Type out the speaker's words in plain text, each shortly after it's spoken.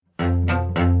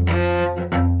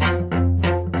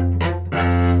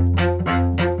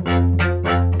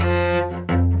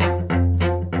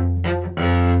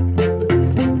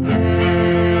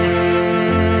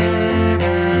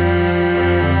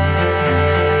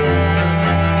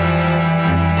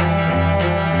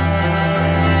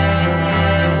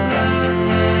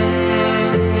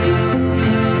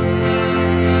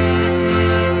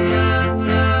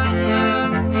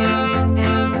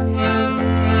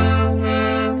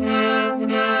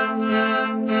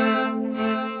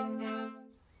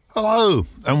Hello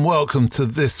and welcome to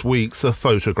this week's A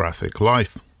Photographic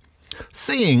Life.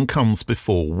 Seeing comes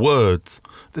before words.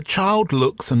 The child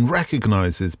looks and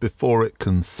recognises before it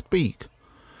can speak.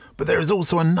 But there is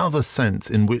also another sense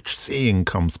in which seeing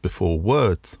comes before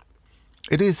words.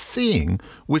 It is seeing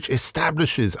which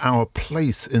establishes our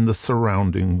place in the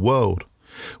surrounding world.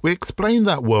 We explain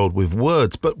that world with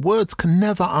words, but words can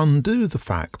never undo the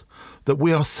fact that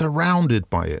we are surrounded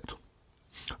by it.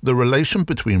 The relation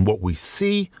between what we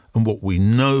see and what we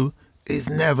know is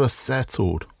never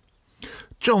settled.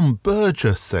 John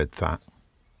Berger said that.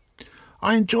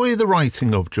 I enjoy the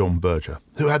writing of John Berger,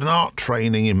 who had an art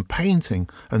training in painting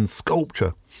and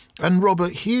sculpture, and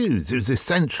Robert Hughes, who's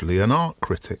essentially an art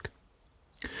critic.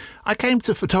 I came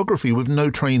to photography with no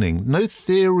training, no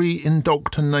theory,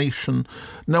 indoctrination,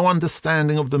 no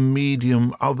understanding of the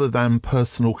medium other than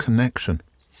personal connection.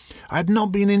 I had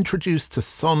not been introduced to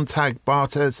Sontag,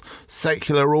 Barthes,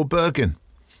 Secular or Bergin.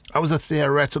 I was a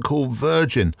theoretical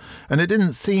virgin, and it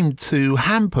didn't seem to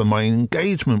hamper my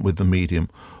engagement with the medium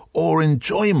or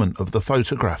enjoyment of the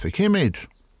photographic image.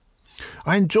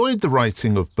 I enjoyed the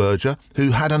writing of Berger,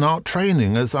 who had an art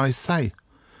training, as I say.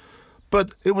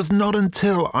 But it was not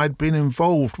until I'd been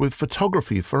involved with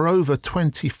photography for over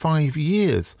 25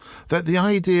 years that the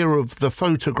idea of the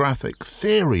photographic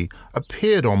theory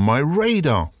appeared on my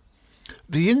radar.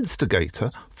 The instigator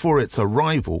for its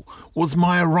arrival was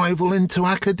my arrival into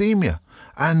academia,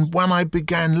 and when I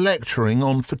began lecturing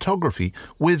on photography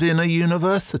within a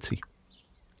university.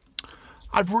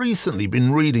 I've recently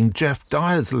been reading Jeff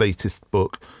Dyer's latest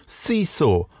book,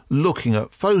 Seesaw, Looking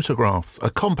at Photographs, a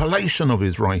compilation of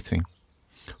his writing.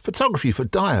 Photography for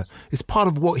Dyer is part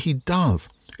of what he does.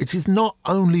 It is not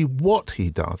only what he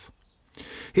does.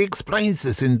 He explains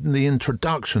this in the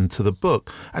introduction to the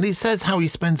book, and he says how he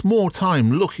spends more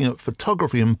time looking at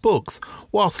photography and books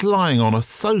whilst lying on a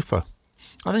sofa.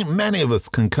 I think many of us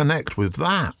can connect with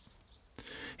that.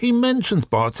 He mentions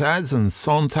Barthes and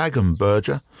Sontag and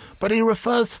Berger, but he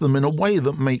refers to them in a way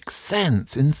that makes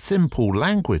sense in simple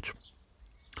language.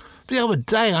 The other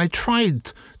day I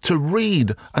tried to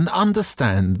read and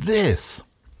understand this.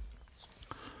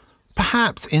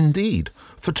 Perhaps, indeed,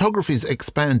 photography's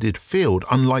expanded field,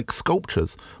 unlike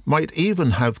sculptures, might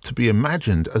even have to be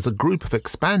imagined as a group of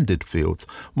expanded fields,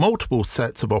 multiple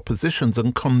sets of oppositions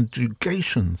and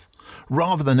conjugations,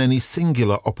 rather than any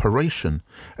singular operation.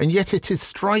 And yet it is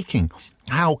striking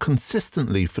how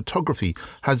consistently photography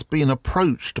has been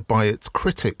approached by its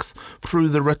critics through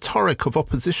the rhetoric of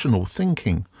oppositional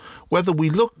thinking. Whether we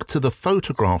look to the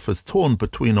photograph as torn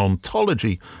between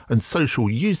ontology and social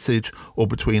usage, or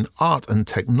between art and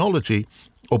technology,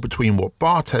 or between what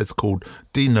Barthes called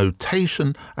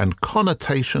denotation and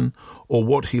connotation, or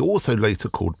what he also later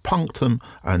called punctum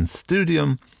and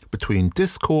studium, between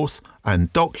discourse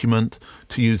and document,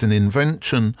 to use an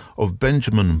invention of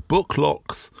Benjamin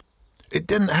Booklock's, it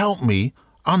didn't help me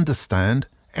understand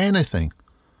anything.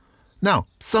 Now,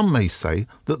 some may say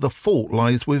that the fault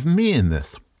lies with me in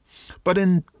this. But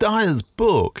in Dyer's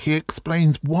book, he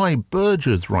explains why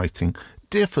Berger's writing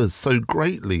differs so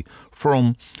greatly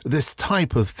from this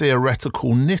type of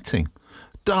theoretical knitting.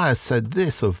 Dyer said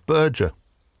this of Berger.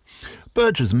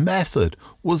 Berger's method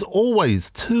was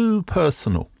always too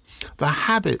personal, the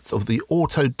habits of the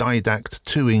autodidact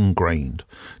too ingrained,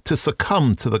 to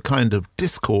succumb to the kind of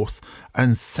discourse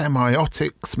and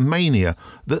semiotics mania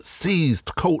that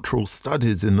seized cultural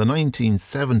studies in the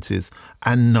 1970s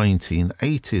and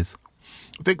 1980s.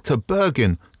 Victor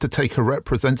Bergin, to take a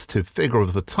representative figure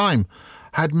of the time,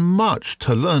 had much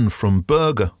to learn from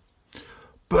Berger.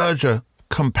 Berger,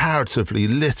 comparatively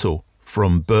little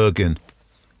from Bergin.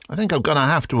 I think I'm going to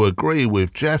have to agree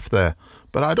with Jeff there,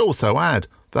 but I'd also add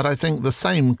that I think the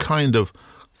same kind of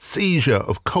seizure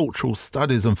of cultural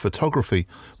studies and photography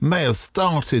may have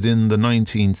started in the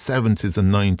 1970s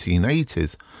and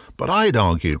 1980s, but I'd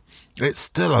argue it's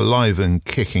still alive and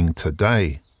kicking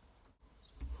today.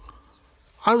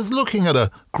 I was looking at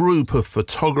a group of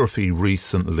photography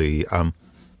recently,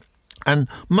 and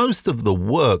most of the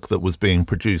work that was being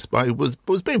produced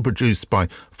was being produced by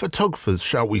photographers,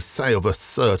 shall we say, of a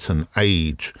certain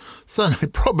age. Certainly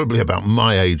probably about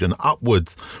my age and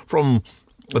upwards, from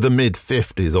the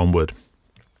mid-50s onward.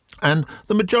 And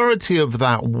the majority of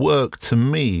that work to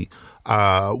me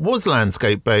was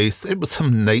landscape-based. It was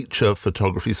some nature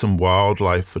photography, some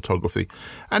wildlife photography.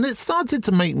 And it started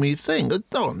to make me think,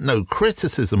 no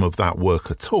criticism of that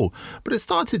work at all, but it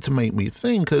started to make me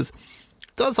think as,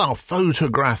 does our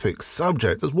photographic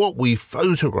subject, does what we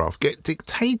photograph get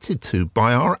dictated to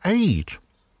by our age?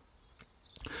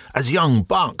 As young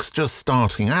bucks just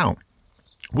starting out,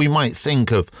 We might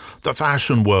think of the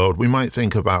fashion world. We might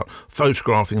think about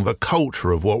photographing the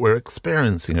culture of what we're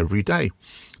experiencing every day.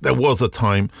 There was a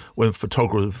time when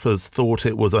photographers thought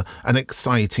it was an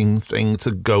exciting thing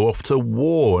to go off to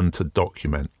war and to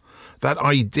document. That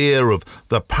idea of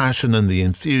the passion and the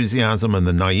enthusiasm and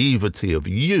the naivety of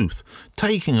youth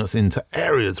taking us into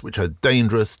areas which are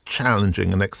dangerous,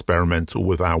 challenging and experimental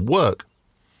with our work.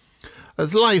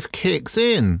 As life kicks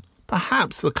in,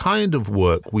 perhaps the kind of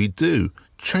work we do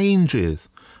changes.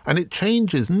 And it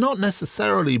changes not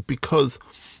necessarily because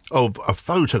of a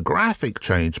photographic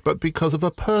change, but because of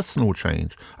a personal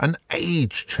change, an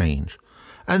age change.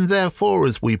 And therefore,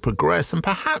 as we progress and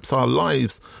perhaps our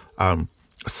lives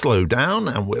slow down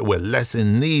and we're less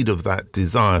in need of that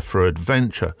desire for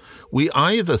adventure, we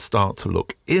either start to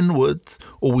look inwards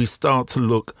or we start to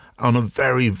look on a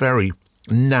very, very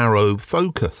narrow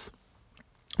focus.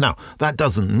 Now, that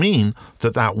doesn't mean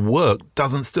that work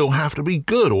doesn't still have to be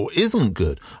good or isn't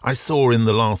good. I saw in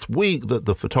the last week that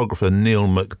the photographer Neil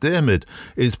McDermott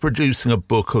is producing a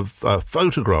book of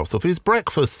photographs of his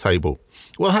breakfast table.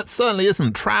 Well, that certainly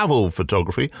isn't travel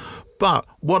photography, but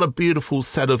what a beautiful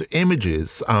set of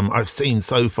images I've seen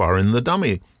so far in the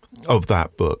dummy of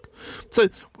that book. So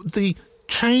the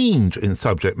change in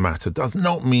subject matter does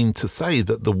not mean to say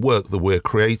that the work that we're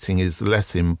creating is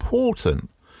less important.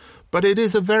 But it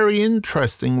is a very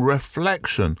interesting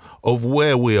reflection of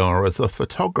where we are as a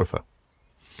photographer.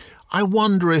 I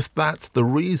wonder if that's the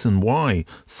reason why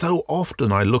so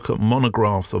often I look at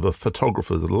monographs of a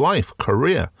photographer's life,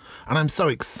 career, and I'm so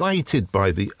excited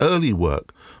by the early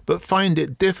work, but find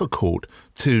it difficult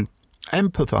to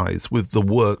empathize with the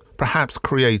work perhaps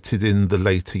created in the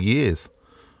later years.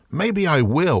 Maybe I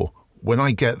will when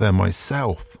I get there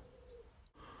myself.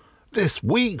 This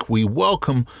week we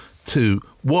welcome to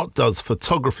What Does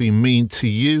Photography Mean to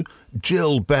You?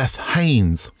 Jill Beth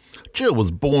Haynes. Jill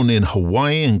was born in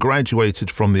Hawaii and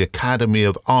graduated from the Academy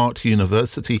of Art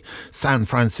University, San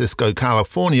Francisco,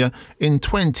 California in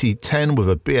 2010 with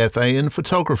a BFA in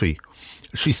photography.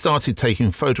 She started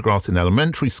taking photographs in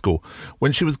elementary school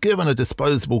when she was given a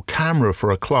disposable camera for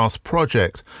a class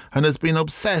project and has been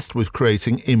obsessed with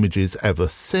creating images ever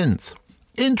since.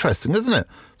 Interesting, isn't it?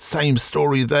 Same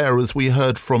story there as we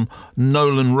heard from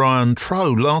Nolan Ryan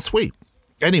Troe last week.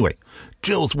 Anyway,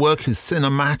 Jill's work is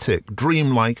cinematic,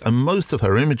 dreamlike, and most of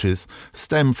her images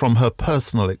stem from her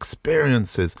personal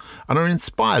experiences and are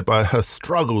inspired by her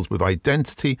struggles with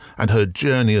identity and her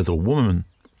journey as a woman.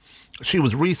 She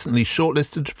was recently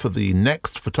shortlisted for the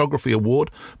Next Photography Award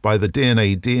by the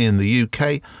D&AD in the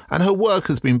UK, and her work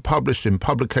has been published in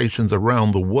publications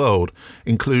around the world,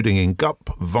 including in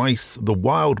Gup, Vice, The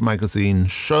Wild magazine,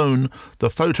 Shown, The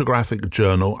Photographic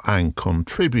Journal, and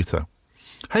Contributor.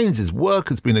 Haynes' work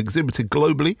has been exhibited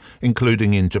globally,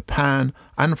 including in Japan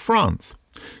and France.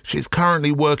 She's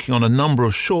currently working on a number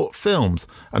of short films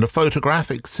and a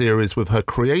photographic series with her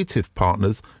creative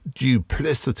partners,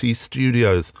 Duplicity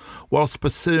Studios, whilst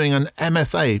pursuing an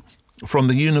MFA from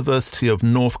the University of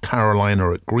North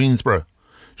Carolina at Greensboro.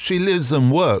 She lives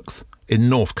and works in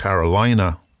North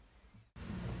Carolina.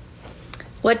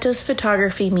 What does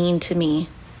photography mean to me?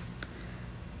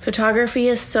 Photography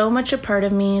is so much a part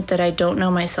of me that I don't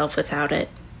know myself without it.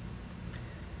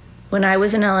 When I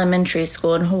was in elementary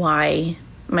school in Hawaii,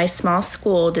 my small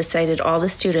school decided all the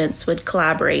students would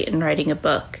collaborate in writing a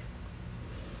book.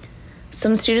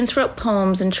 Some students wrote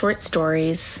poems and short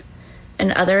stories,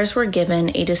 and others were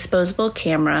given a disposable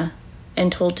camera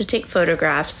and told to take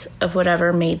photographs of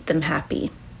whatever made them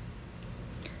happy.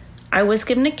 I was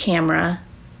given a camera,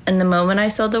 and the moment I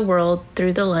saw the world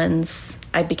through the lens,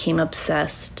 I became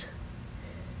obsessed.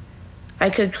 I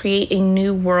could create a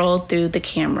new world through the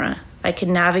camera. I could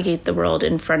navigate the world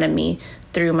in front of me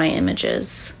through my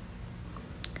images.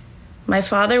 My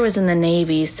father was in the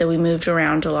Navy, so we moved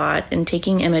around a lot, and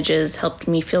taking images helped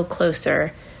me feel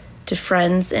closer to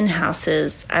friends and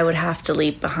houses I would have to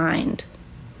leave behind.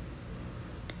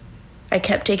 I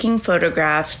kept taking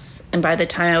photographs, and by the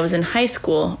time I was in high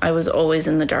school, I was always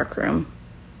in the darkroom.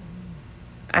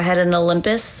 I had an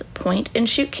Olympus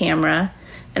point-and-shoot camera,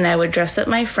 and I would dress up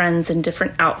my friends in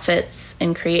different outfits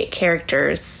and create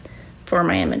characters for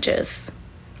my images.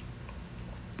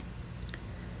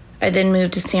 I then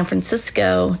moved to San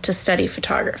Francisco to study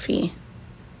photography.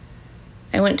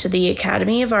 I went to the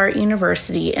Academy of Art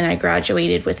University, and I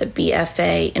graduated with a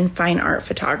BFA in fine art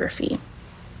photography.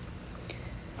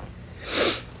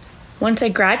 Once I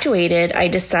graduated, I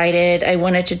decided I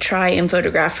wanted to try and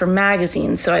photograph for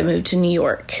magazines, so I moved to New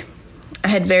York. I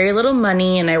had very little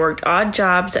money, and I worked odd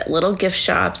jobs at little gift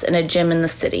shops and a gym in the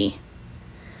city.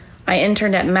 I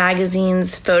interned at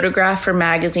magazines, photographed for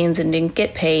magazines, and didn't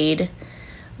get paid.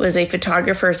 was a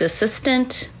photographer's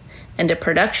assistant and a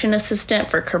production assistant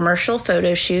for commercial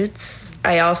photo shoots.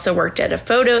 I also worked at a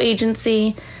photo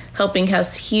agency, helping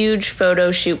house huge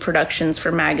photo shoot productions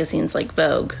for magazines like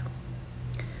Vogue.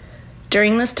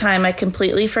 During this time, I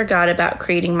completely forgot about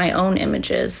creating my own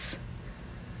images.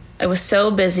 I was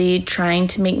so busy trying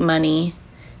to make money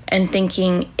and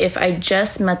thinking if I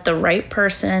just met the right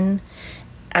person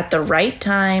at the right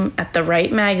time, at the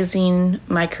right magazine,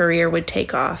 my career would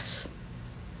take off.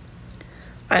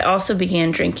 I also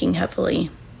began drinking heavily.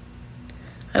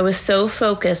 I was so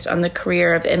focused on the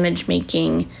career of image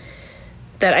making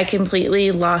that I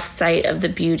completely lost sight of the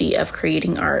beauty of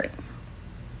creating art.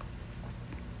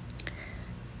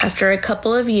 After a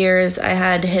couple of years, I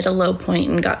had hit a low point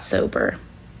and got sober.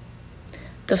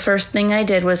 The first thing I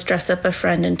did was dress up a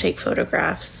friend and take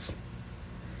photographs.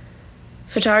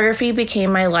 Photography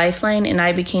became my lifeline, and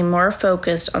I became more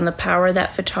focused on the power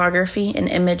that photography and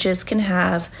images can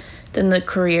have than the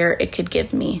career it could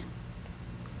give me.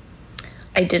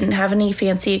 I didn't have any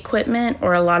fancy equipment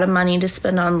or a lot of money to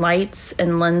spend on lights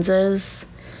and lenses,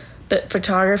 but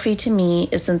photography to me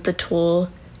isn't the tool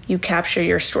you capture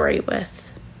your story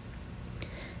with.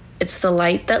 It's the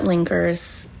light that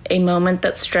lingers, a moment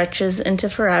that stretches into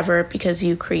forever because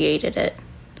you created it.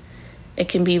 It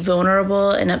can be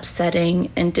vulnerable and upsetting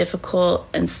and difficult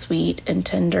and sweet and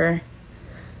tender.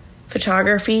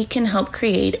 Photography can help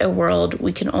create a world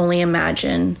we can only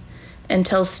imagine and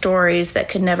tell stories that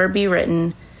could never be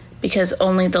written because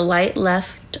only the light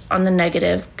left on the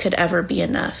negative could ever be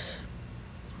enough.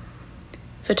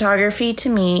 Photography to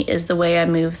me is the way I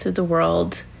move through the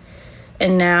world,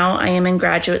 and now I am in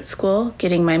graduate school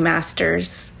getting my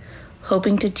master's,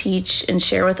 hoping to teach and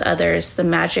share with others the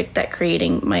magic that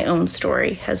creating my own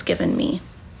story has given me.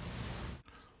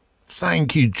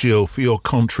 Thank you, Jill, for your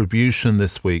contribution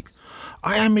this week.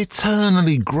 I am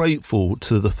eternally grateful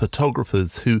to the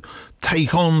photographers who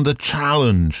take on the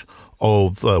challenge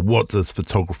of what does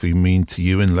photography mean to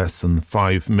you in less than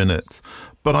 5 minutes.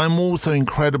 But I'm also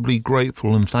incredibly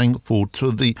grateful and thankful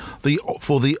to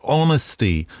for the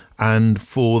honesty and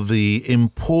for the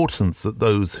importance that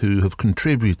those who have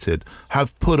contributed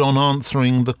have put on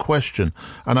answering the question.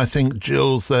 And I think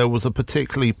Jill's there was a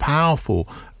particularly powerful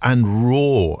and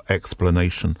raw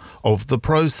explanation of the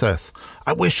process.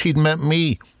 I wish she'd met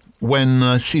me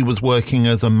when she was working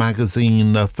as a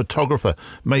magazine photographer.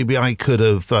 Maybe I could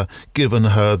have given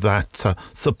her that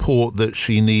support that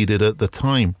she needed at the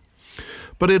time.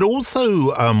 But it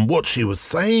also, what she was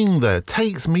saying there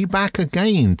takes me back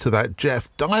again to that Jeff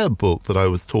Dyer book that I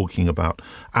was talking about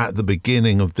at the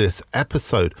beginning of this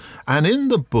episode. And in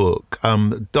the book,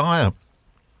 Dyer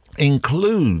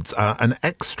includes an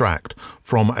extract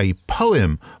from a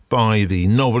poem by the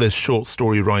novelist, short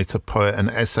story writer, poet and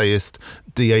essayist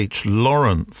D.H.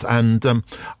 Lawrence. And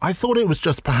I thought it was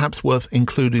just perhaps worth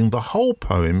including the whole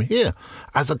poem here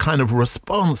as a kind of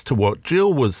response to what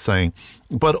Jill was saying,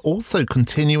 but also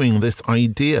continuing this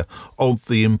idea of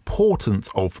the importance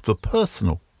of the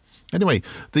personal. Anyway,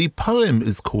 the poem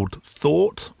is called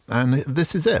Thought, and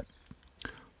this is it.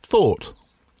 Thought.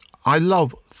 I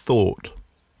love thought,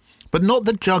 but not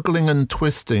the juggling and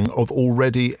twisting of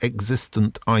already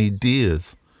existent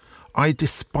ideas. I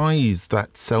despise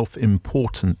that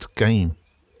self-important game.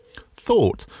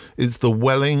 Thought is the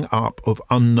welling up of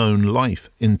unknown life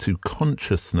into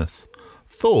consciousness.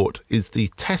 Thought is the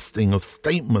testing of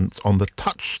statements on the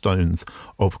touchstones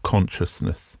of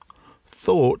consciousness.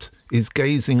 Thought is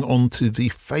gazing onto the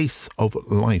face of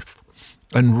life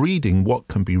and reading what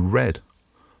can be read.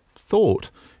 Thought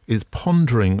is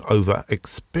pondering over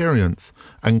experience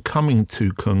and coming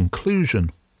to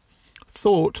conclusion.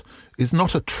 Thought is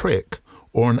not a trick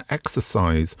or an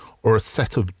exercise or a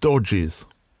set of dodges.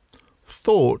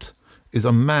 Thought is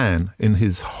a man in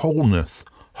his wholeness,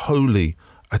 wholly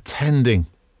attending.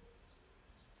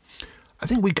 I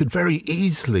think we could very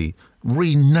easily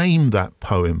rename that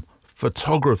poem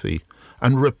Photography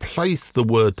and replace the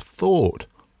word thought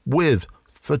with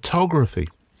photography.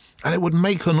 And it would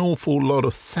make an awful lot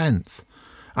of sense.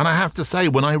 And I have to say,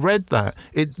 when I read that,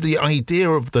 the idea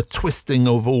of the twisting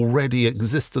of already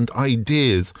existent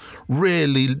ideas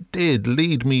really did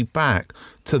lead me back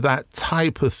to that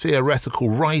type of theoretical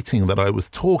writing that I was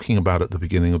talking about at the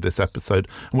beginning of this episode,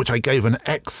 and which I gave an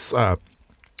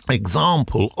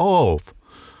example of.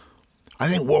 I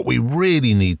think what we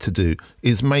really need to do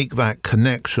is make that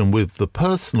connection with the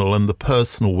personal, and the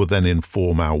personal will then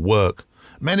inform our work.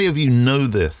 Many of you know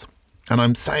this, and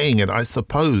I'm saying it, I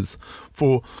suppose,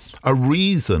 for a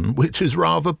reason which is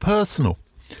rather personal,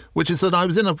 which is that I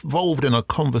was involved in a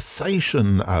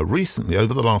conversation recently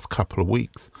over the last couple of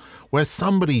weeks where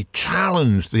somebody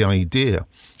challenged the idea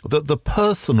that the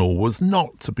personal was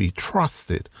not to be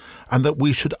trusted and that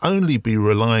we should only be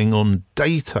relying on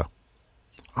data.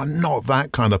 I'm not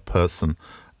that kind of person,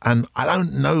 and I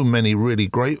don't know many really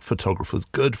great photographers,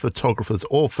 good photographers,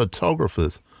 or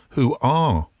photographers who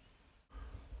are.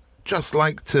 Just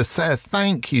like to say a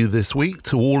thank you this week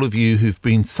to all of you who've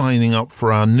been signing up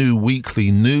for our new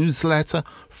weekly newsletter,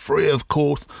 free of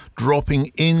course, dropping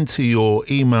into your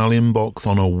email inbox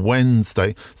on a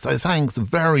Wednesday. So thanks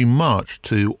very much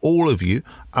to all of you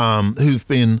who've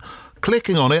been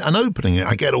clicking on it and opening it.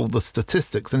 I get all the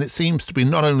statistics, and it seems to be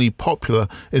not only popular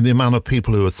in the amount of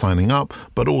people who are signing up,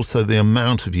 but also the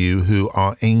amount of you who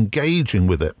are engaging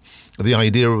with it. The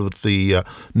idea of the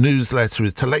newsletter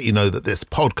is to let you know that this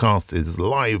podcast is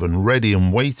live and ready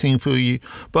and waiting for you,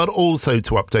 but also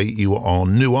to update you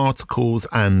on new articles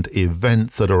and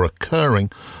events that are occurring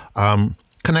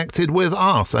connected with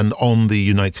us and on the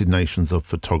United Nations of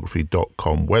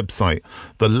Photography.com website.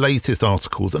 The latest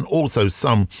articles and also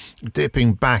some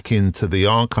dipping back into the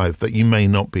archive that you may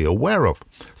not be aware of.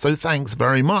 So thanks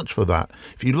very much for that.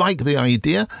 If you like the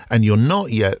idea and you're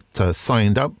not yet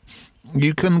signed up,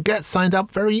 you can get signed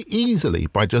up very easily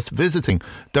by just visiting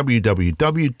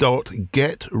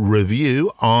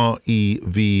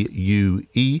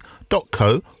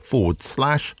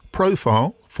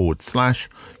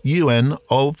www.getrevue.co/profile/UN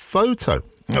of photo.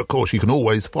 Of course, you can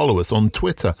always follow us on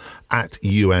Twitter at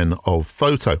UN of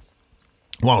photo.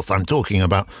 Whilst I'm talking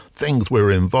about things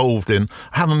we're involved in,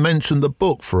 I haven't mentioned the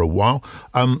book for a while.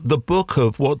 The book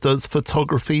of What Does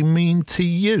Photography Mean to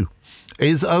You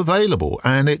is available,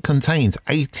 and it contains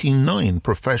 89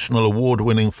 professional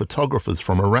award-winning photographers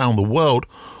from around the world,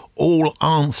 all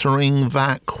answering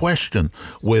that question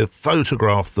with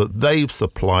photographs that they've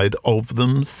supplied of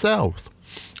themselves.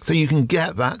 So you can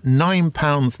get that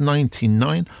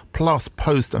 £9.99 plus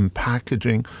post and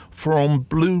packaging from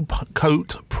Blue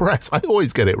Coat Press. I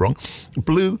always get it wrong.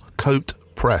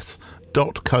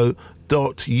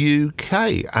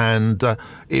 bluecoatpress.co.uk. And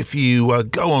if you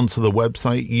go onto the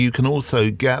website, you can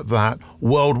also get that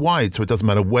worldwide. So it doesn't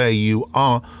matter where you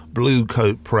are, Blue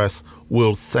Coat Press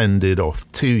will send it off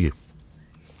to you.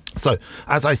 So,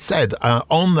 as I said,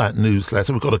 on that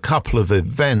newsletter, we've got a couple of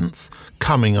events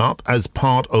coming up as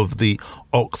part of the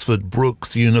Oxford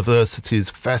Brookes University's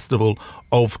Festival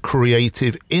of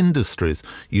Creative Industries.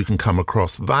 You can come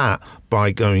across that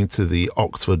by going to the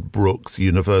Oxford Brookes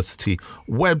University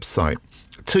website.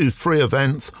 2 free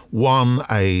events, one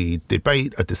a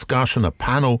debate, a discussion, a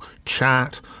panel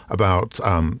chat about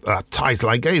a title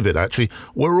I gave it actually.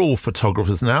 We're all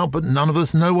photographers now, but none of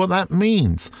us know what that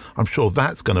means. I'm sure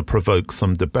that's going to provoke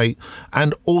some debate.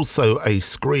 And also a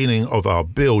screening of our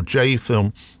Bill J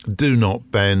film, Do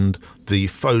Not Bend, the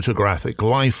photographic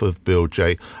life of Bill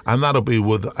J. And that'll be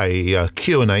with a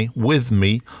Q&A with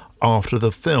me after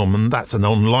the film. And that's an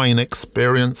online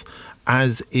experience,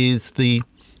 as is the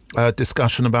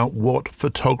discussion about what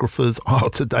photographers are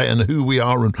today and who we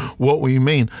are and what we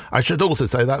mean. I should also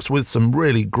say that's with some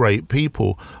really great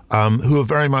people who are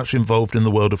very much involved in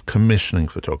the world of commissioning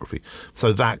photography.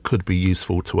 So that could be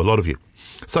useful to a lot of you.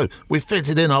 So we've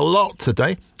fitted in a lot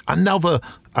today. Another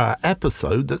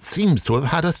episode that seems to have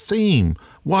had a theme.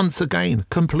 Once again,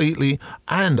 completely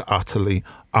and utterly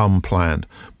unplanned.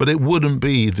 But it wouldn't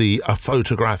be the A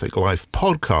Photographic Life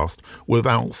podcast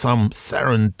without some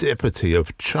serendipity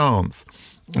of chance.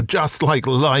 Just like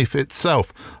life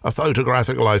itself, A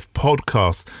Photographic Life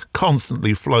podcast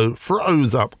constantly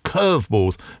throws up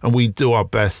curveballs, and we do our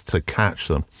best to catch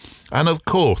them. And of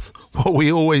course, what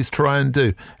we always try and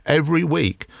do every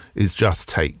week is just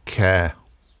take care.